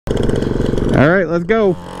All right, let's go.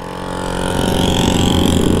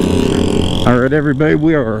 All right, everybody,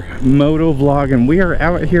 we are motovlogging. We are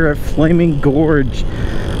out here at Flaming Gorge.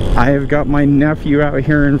 I have got my nephew out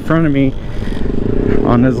here in front of me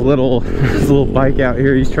on his little bike out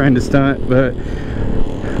here. He's trying to stunt, but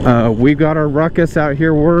we've got our Ruckus out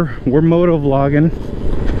here. We're motovlogging.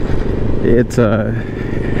 It's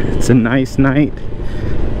a nice night.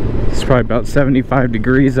 It's probably about 75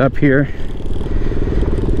 degrees up here.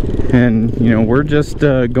 And you know, we're just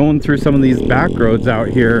going through some of these back roads out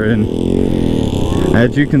here, and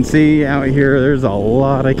as you can see out here, there's a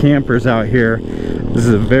lot of campers out here. This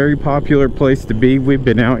is a very popular place to be. We've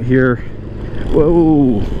been out here,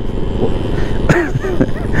 whoa,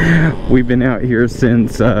 we've been out here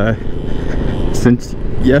since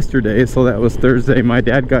yesterday, so that was Thursday. My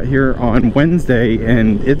dad got here on Wednesday,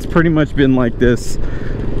 and it's pretty much been like this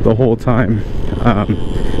the whole time.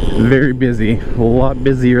 Very busy, a lot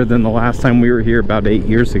busier than the last time we were here about 8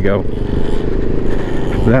 years ago.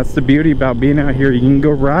 That's the beauty about being out here. You can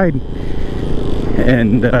go ride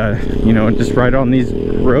and you know, just ride on these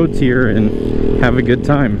roads here and have a good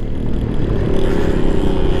time.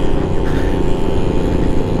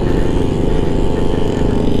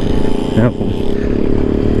 Yep.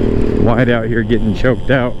 Wide out here getting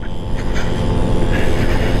choked out.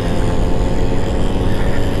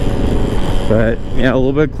 But yeah, a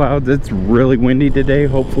little bit of clouds. It's really windy today.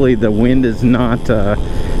 Hopefully the wind is not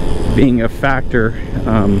being a factor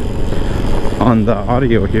on the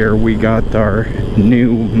audio here. We got our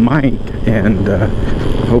new mic, and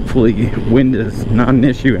hopefully wind is not an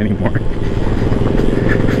issue anymore.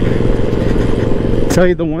 Tell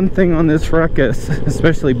you the one thing on this Ruckus,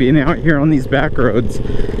 especially being out here on these back roads,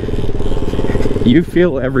 you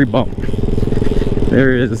feel every bump.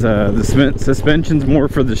 There is the suspension's more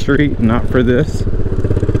for the street, not for this.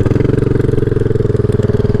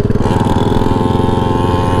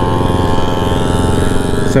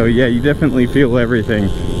 So yeah, you definitely feel everything.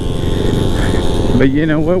 But you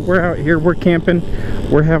know what? We're out here, we're camping,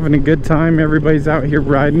 we're having a good time. Everybody's out here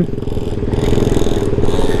riding.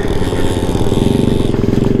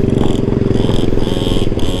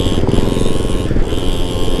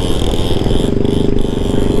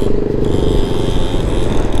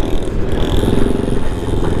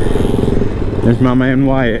 There's my man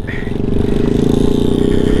Wyatt.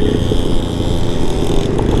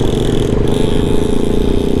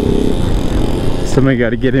 Somebody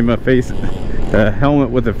got to get him a helmet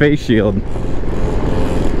with a face shield.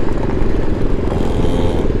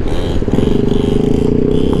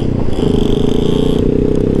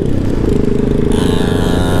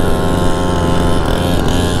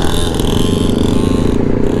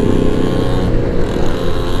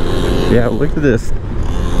 Yeah, look at this.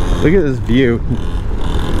 Look at this view.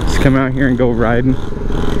 Just come out here and go riding.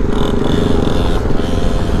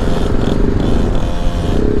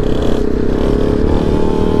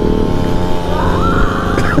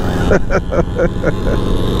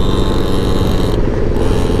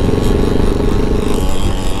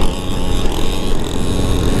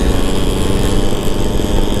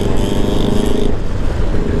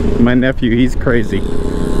 My nephew, he's crazy.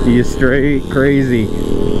 He is straight crazy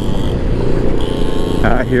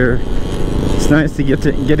out here. It's nice to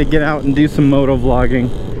get out and do some moto vlogging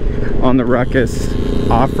on the Ruckus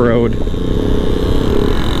off-road.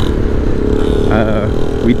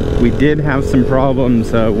 We did have some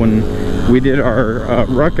problems when we did our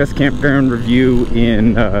Ruckus campground review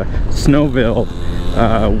in Snowville.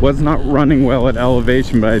 Was not running well at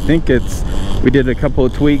elevation, but I think we did a couple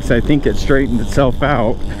of tweaks. I think it straightened itself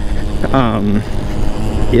out.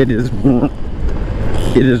 It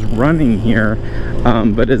is running here,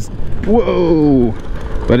 but it's, whoa,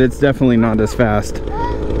 but it's definitely not as fast.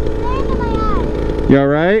 You all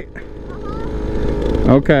right?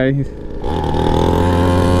 Okay.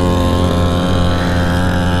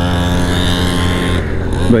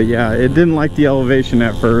 But yeah, it didn't like the elevation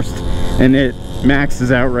at first, and it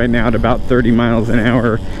maxes out right now at about 30 miles an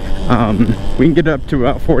hour. We can get up to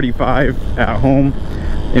about 45 at home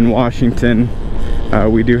in Washington.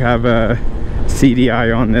 We do have a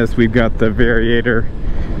CDI on this. We've got the variator,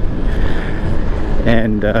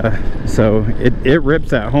 and so it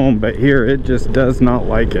rips at home, but here it just does not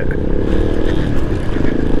like it.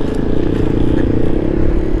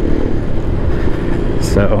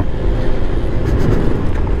 So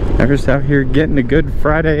I'm just out here getting a good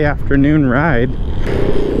Friday afternoon ride.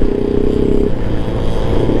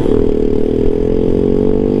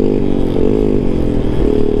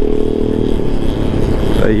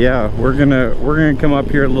 But yeah, we're gonna come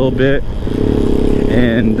up here a little bit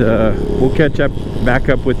and we'll catch back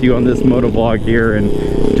up with you on this motovlog here in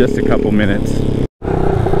just a couple minutes.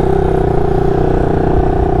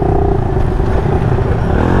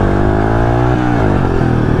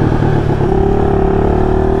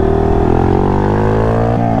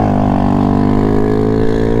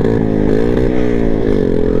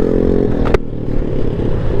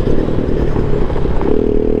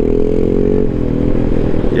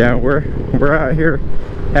 Yeah, we're out here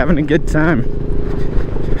having a good time.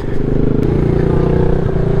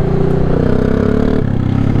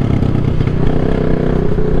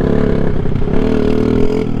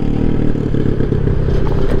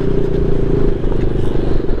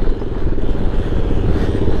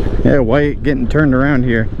 Yeah, White getting turned around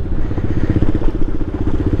here.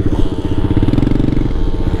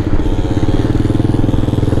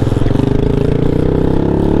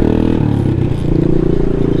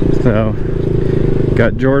 So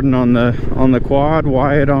got Jordan on the quad,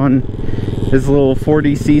 Wyatt on his little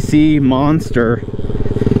 40cc monster.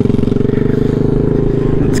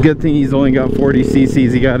 It's a good thing he's only got 40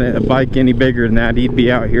 cc's. He got a bike any bigger than that, he'd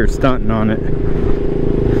be out here stunting on it.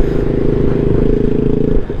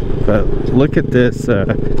 But look at this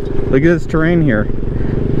terrain here.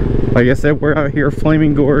 Like I said, we're out here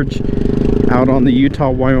Flaming Gorge, out on the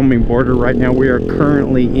Utah-Wyoming border. Right now we are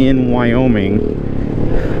currently in Wyoming,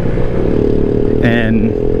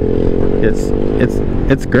 and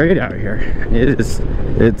it's great out here.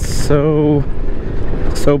 It's so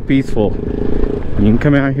peaceful. You can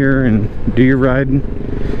come out here and do your riding.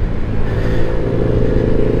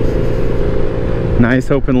 Nice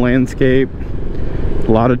open landscape,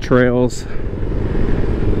 a lot of trails.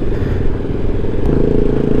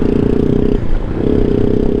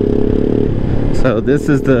 So this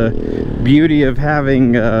is the beauty of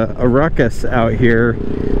having a Ruckus out here.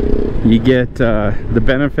 You get the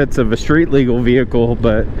benefits of a street legal vehicle,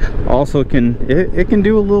 but also it can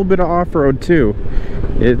do a little bit of off-road too.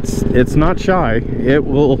 It's not shy. It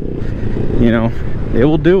will, it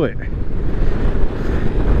will do it.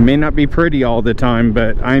 It may not be pretty all the time,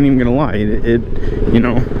 but I ain't even gonna lie.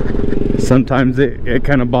 Sometimes it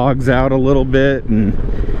kind of bogs out a little bit, and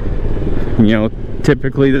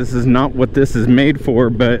typically this is not what this is made for,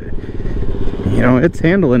 but it's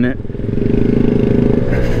handling it.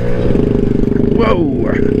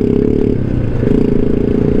 Whoa!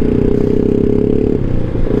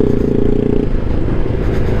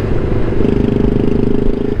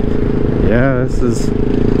 Yeah, this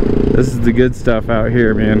is the good stuff out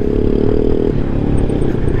here, man.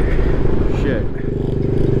 Shit.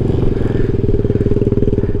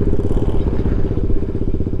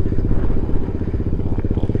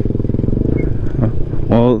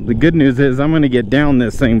 Well, the good news is I'm going to get down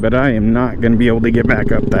this thing, but I am not going to be able to get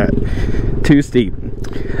back up that. Too steep.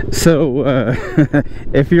 So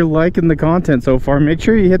if you're liking the content so far, make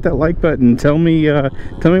sure you hit that like button. Tell me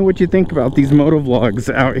what you think about these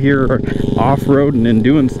motovlogs out here off-roading and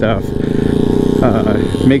doing stuff.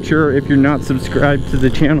 Make sure, if you're not subscribed to the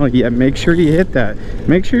channel yet, make sure you hit that.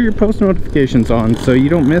 Make sure your post notifications on so you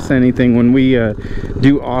don't miss anything when we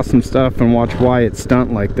do awesome stuff and watch Wyatt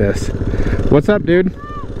stunt like this. What's up, dude?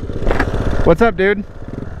 What's up, dude?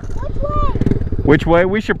 Which way?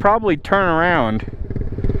 We should probably turn around.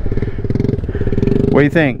 What do you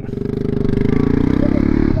think?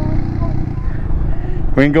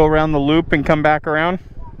 We can go around the loop and come back around?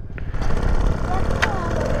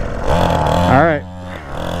 Alright.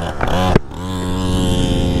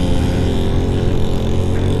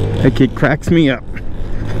 That kid cracks me up.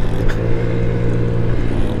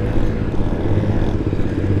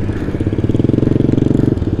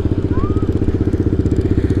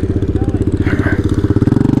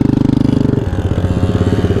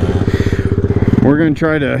 We're going to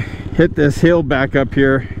try to hit this hill back up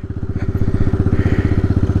here.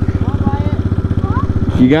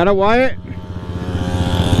 You got it, Wyatt?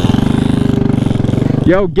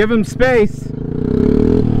 Yo, give him space.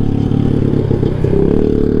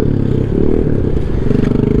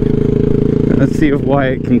 Let's see if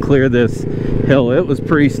Wyatt can clear this hill. It was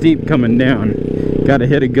pretty steep coming down. Got to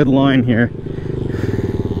hit a good line here.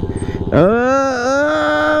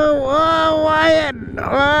 Oh, Wyatt!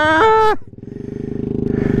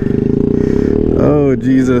 Oh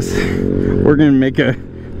Jesus, we're gonna make a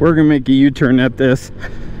U-turn at this.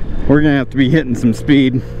 We're gonna have to be hitting some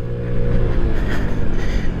speed.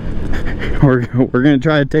 We're gonna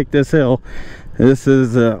try to take this hill. This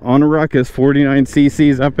is on a Ruckus, 49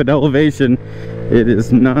 cc's up at elevation. It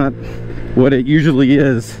is not what it usually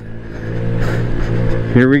is.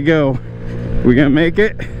 Here we go. We gonna make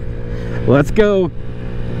it? Let's go.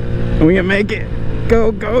 We gonna make it? go,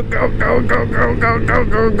 go, go, go, go, go, go, go,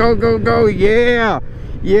 go, go, go, go. Yeah,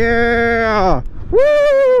 yeah,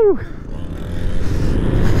 woo!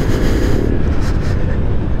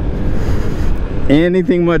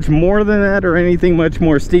 Anything much more than that, or anything much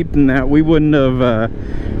more steep than that, we wouldn't have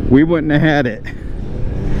had it.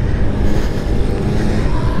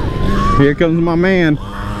 Here comes my man.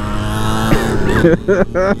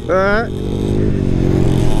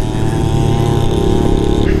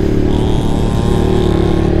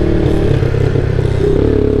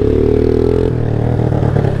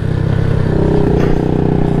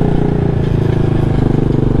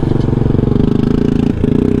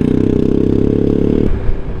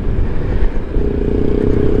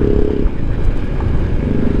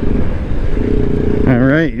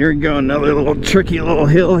 Alright, here we go, another little tricky little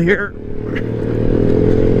hill here.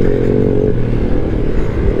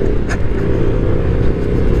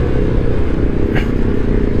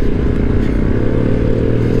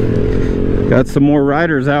 Got some more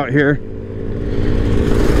riders out here.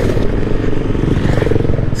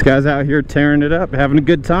 This guy's out here tearing it up, having a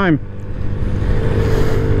good time.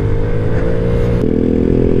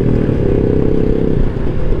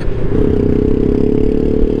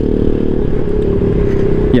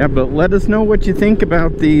 Yeah, but let us know what you think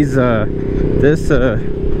about these this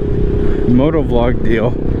motovlog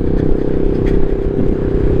deal.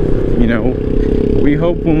 You know, we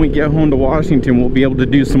hope when we get home to Washington we'll be able to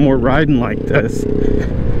do some more riding like this.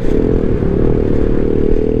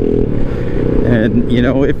 And you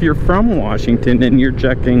know, if you're from Washington and you're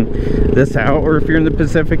checking this out, or if you're in the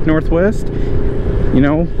Pacific Northwest, you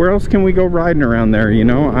know, where else can we go riding around there? You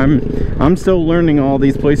know, I'm still learning all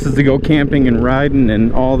these places to go camping and riding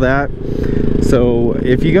and all that. So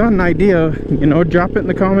if you got an idea, you know, drop it in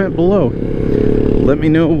the comment below. Let me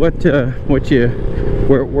know where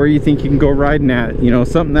you think you can go riding at. You know,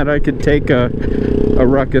 something that I could take a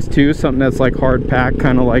Ruckus to, something that's like hard pack,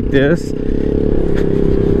 kind of like this.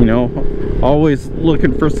 You know, always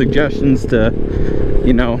looking for suggestions to,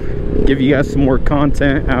 you know, give you guys some more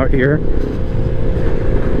content out here.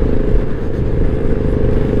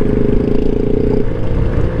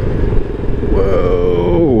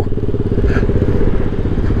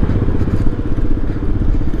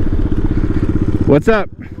 What's up?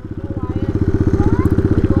 A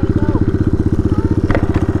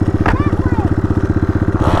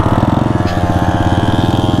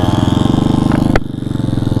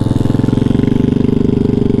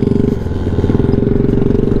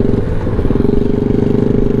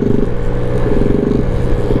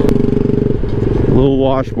little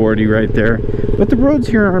washboardy right there, but the roads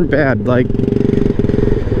here aren't bad. Like,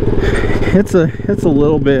 it's a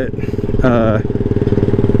little bit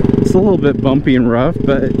it's a little bit bumpy and rough,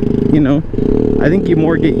 but you know, I think you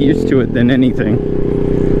more get used to it than anything.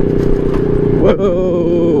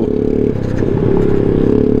 Whoa!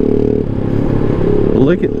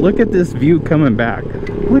 Look at this view coming back.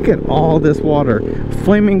 Look at all this water.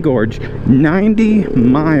 Flaming Gorge, 90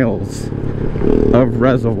 miles of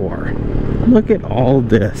reservoir. Look at all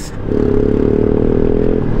this.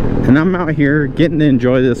 And I'm out here getting to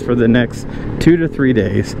enjoy this for the next 2 to 3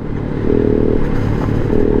 days.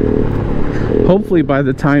 Hopefully by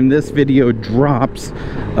the time this video drops,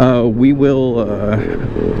 we will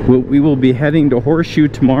be heading to Horseshoe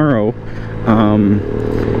tomorrow.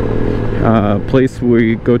 Place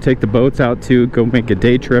we go take the boats out to, go make a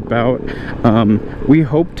day trip out. We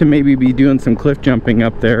hope to maybe be doing some cliff jumping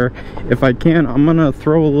up there. If I can, I'm gonna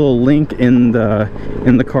throw a little link in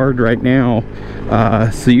the card right now,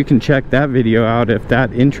 so you can check that video out if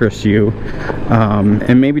that interests you,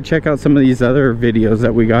 and maybe check out some of these other videos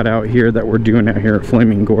that we got out here that we're doing out here at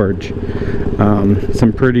Flaming Gorge.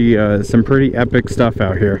 Some pretty epic stuff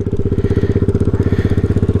out here.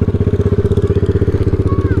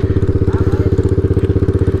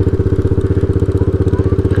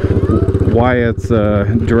 Wyatt's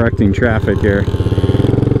directing traffic here.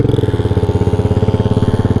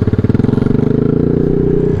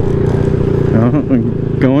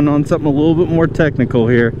 Going on something a little bit more technical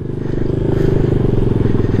here.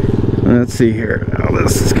 Let's see here how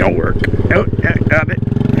this is gonna work. Oh, yeah, got it.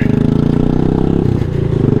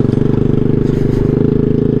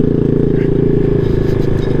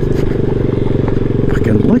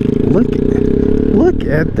 Fucking look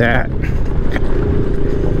at that.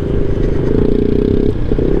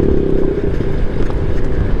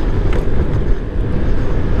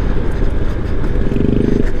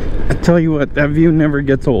 Tell you what, that view never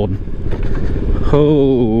gets old.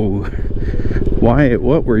 Oh, Wyatt,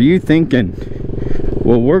 what were you thinking?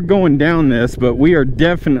 Well, we're going down this, but we are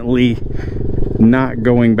definitely not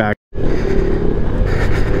going back.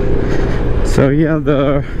 So So yeah,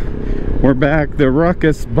 we're back. The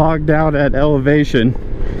Ruckus bogged out at elevation.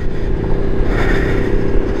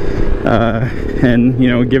 And you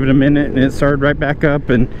know, give it a minute and it started right back up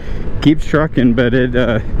and keeps trucking, but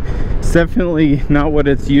it's definitely not what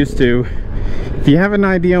it's used to. If you have an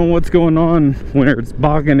idea on what's going on when it's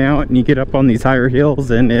bogging out and you get up on these higher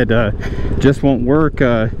hills and it just won't work,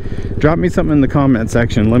 drop me something in the comment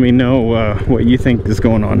section. Let me know what you think is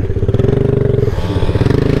going on.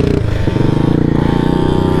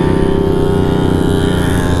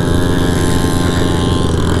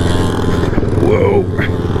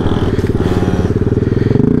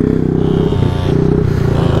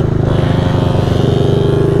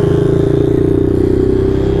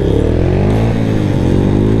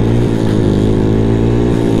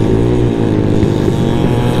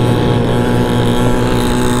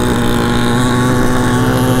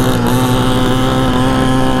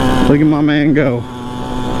 Look at my man go.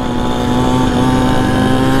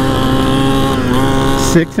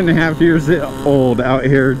 6.5 years old out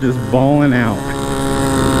here just balling out.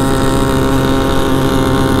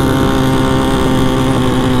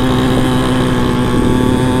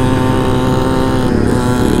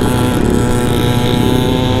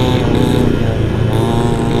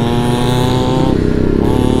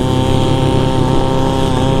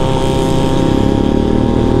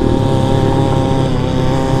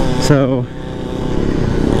 So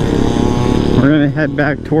we're gonna head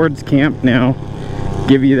back towards camp now,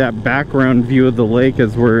 give you that background view of the lake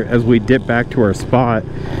as we dip back to our spot,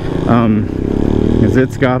 because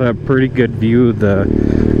it's got a pretty good view of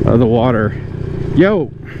the water. Yo,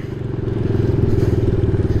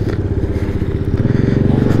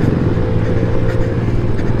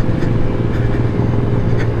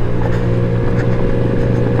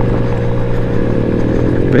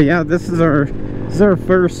 but yeah, this is our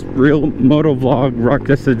first real motovlog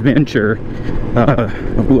Ruckus adventure.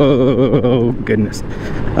 Whoa, goodness.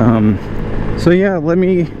 So yeah, let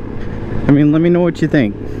me know what you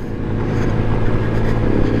think.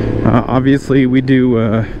 Obviously we do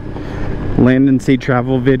land and sea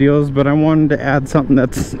travel videos, but I wanted to add something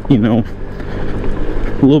that's, you know,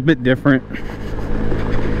 a little bit different.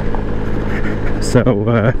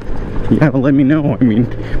 So yeah, let me know. I mean,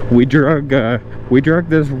 we drug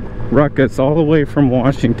this Ruckus all the way from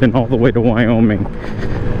Washington all the way to Wyoming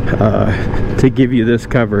to give you this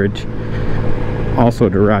coverage. Also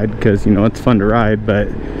to ride, because you know it's fun to ride, but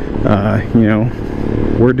you know,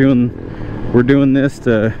 we're doing this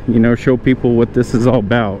to, you know, show people what this is all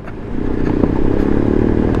about.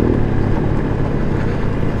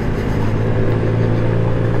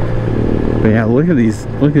 But yeah, look at these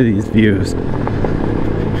views.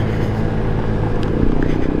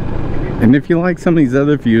 And if you like some of these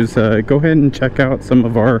other views, go ahead and check out some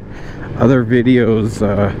of our other videos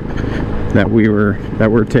that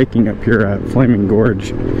we're taking up here at Flaming Gorge.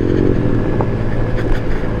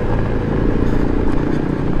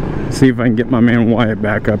 See if I can get my man Wyatt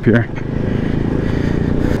back up here.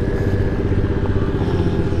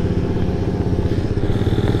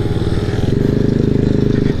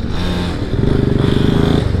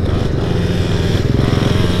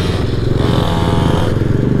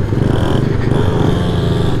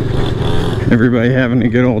 Everybody having a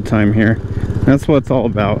good old time here. That's what it's all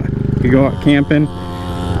about. You go out camping,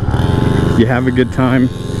 you have a good time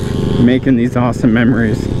making these awesome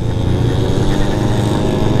memories.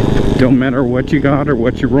 Don't matter what you got or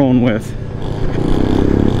what you're rolling with.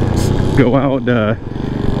 Just go out,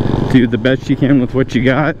 do the best you can with what you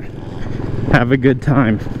got, have a good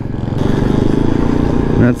time.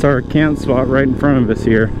 And that's our camp spot right in front of us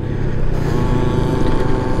here.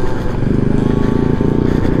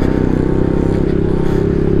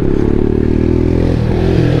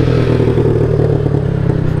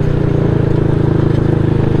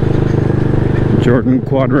 Jordan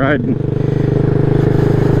quad ride.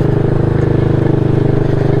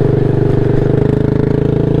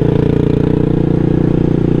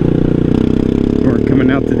 We're coming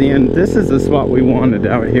out to the end. This is the spot we wanted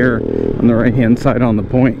out here on the right hand side on the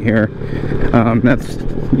point here. That's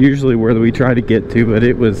usually where we try to get to, but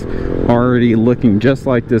it was already looking just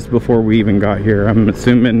like this before we even got here. I'm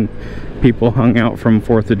assuming people hung out from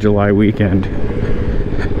 4th of July weekend.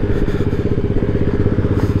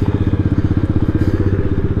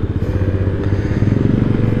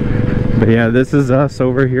 But yeah, this is us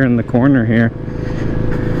over here in the corner here.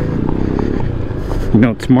 You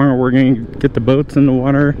know, tomorrow we're going to get the boats in the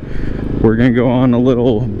water. We're going to go on a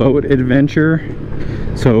little boat adventure.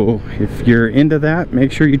 So if you're into that,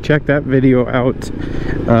 make sure you check that video out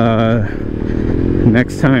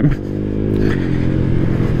next time.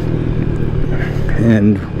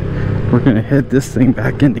 And we're gonna head this thing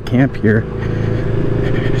back into camp here.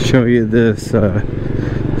 Show you this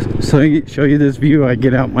show you this view I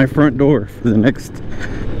get out my front door for the next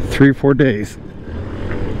 3 or 4 days.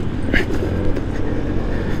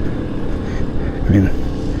 I mean,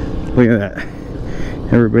 look at that.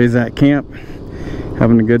 Everybody's at camp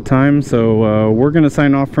having a good time. So we're gonna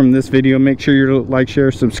sign off from this video. Make sure you like,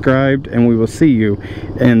 share, subscribed, and we will see you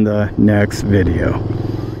in the next video.